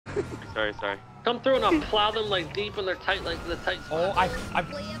Sorry, sorry. Come through and I'll plow them like deep in their tight, like the tight spot. Oh,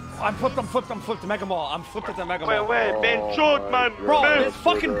 I'm flipped the Mega Mall. I'm flipped at the Mega Mall. Wait, been short, man. Bro, this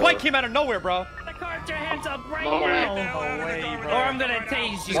fucking bike came out of nowhere, bro. The car, your hands up right No now. No way, bro. Or I'm gonna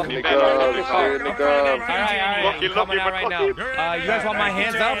tase you. Alright, I'm coming out right now. You guys want my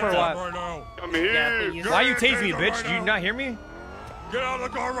hands up or what? Come here. Yeah, Why are you tasing me, bitch? Do you not hear me? Get out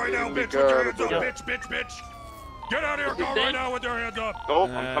of the car right now, bitch, with your hands up, bitch. Get out of your car right now with your hands up. Nope,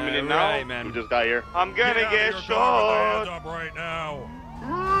 I'm coming in now. Right, man. We just got here. I'm gonna get Hands shot. up right now.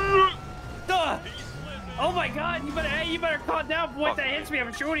 Oh my god, you better calm down. Boy, that hits me,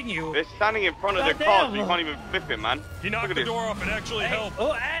 I'm shooting you. They're standing in front of the car, so you can't even flip it, man. He knocked Look the at door off and actually helped.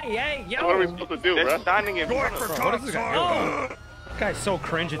 Oh, hey, yo. What are we supposed to do, They're bro? standing in Go front for of What is cops, this guy? son. This guy's so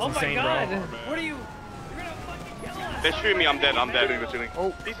cringe, it's Oh my insane, god. bro. What are you? You're gonna fucking kill us. They're shooting me, I'm dead. They're shooting.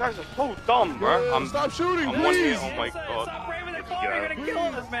 Oh, these guys are so dumb, bro. Stop shooting, I'm one hit, please. oh my god. Stop braving the car, you're gonna kill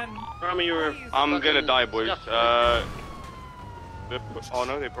us, man. Ramee, you were. I'm fucking gonna die, boys. scuffed. Oh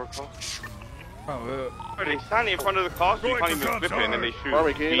no, they broke off. Oh, They stand in front of the car, so you can't even flip it, and then they shoot.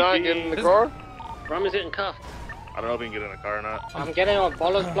 Ramee, can you not get in the car? Ramee's getting cuffed. I don't know if we can get in the car or not. I'm getting on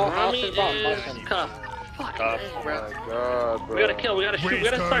Bolo's block. Ramee Austin's on is Boston. cuffed. Fuck, Oh damn, my bro. god, bro. We gotta kill, we gotta shoot, we Race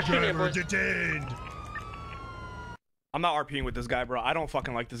gotta car start shooting it, driver boys. detained. I'm not RPing with this guy, bro. I don't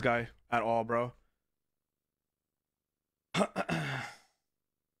fucking like this guy at all, bro.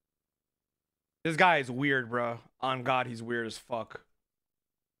 This guy is weird, bro. On God, he's weird as fuck.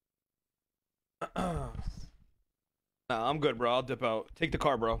 Nah, I'm good, bro. I'll dip out. Take the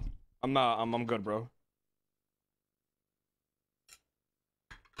car, bro. I'm good, bro.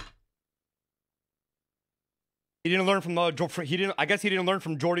 He didn't learn from I guess he didn't learn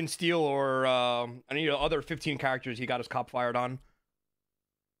from Jordan Steele or any of the other 15 characters he got his cop fired on.